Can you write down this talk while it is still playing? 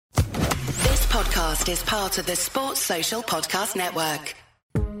podcast is part of the Sports Social Podcast Network.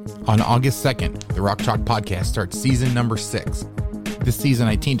 On August 2nd, the Rock Chalk Podcast starts season number 6. This season,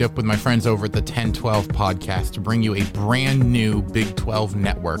 I teamed up with my friends over at the 10-12 podcast to bring you a brand new Big 12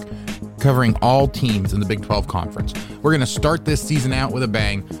 network covering all teams in the Big 12 Conference. We're going to start this season out with a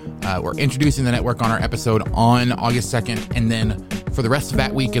bang. We're introducing the network on our episode on August 2nd, and then for the rest of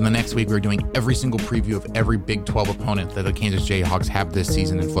that week and the next week, we're doing every single preview of every Big 12 opponent that the Kansas Jayhawks have this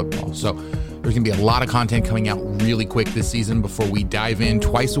season in football. So there's going to be a lot of content coming out really quick this season before we dive in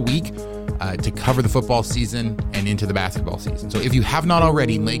twice a week to cover the football season and into the basketball season. So if you have not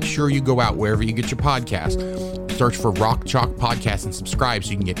already, make sure you go out wherever you get your podcast, search for Rock Chalk Podcast and subscribe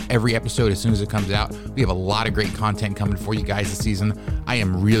so you can get every episode as soon as it comes out. We have a lot of great content coming for you guys this season. I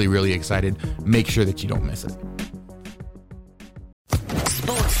am really, really excited. Make sure that you don't miss it.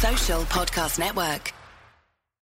 Sports Social Podcast Network.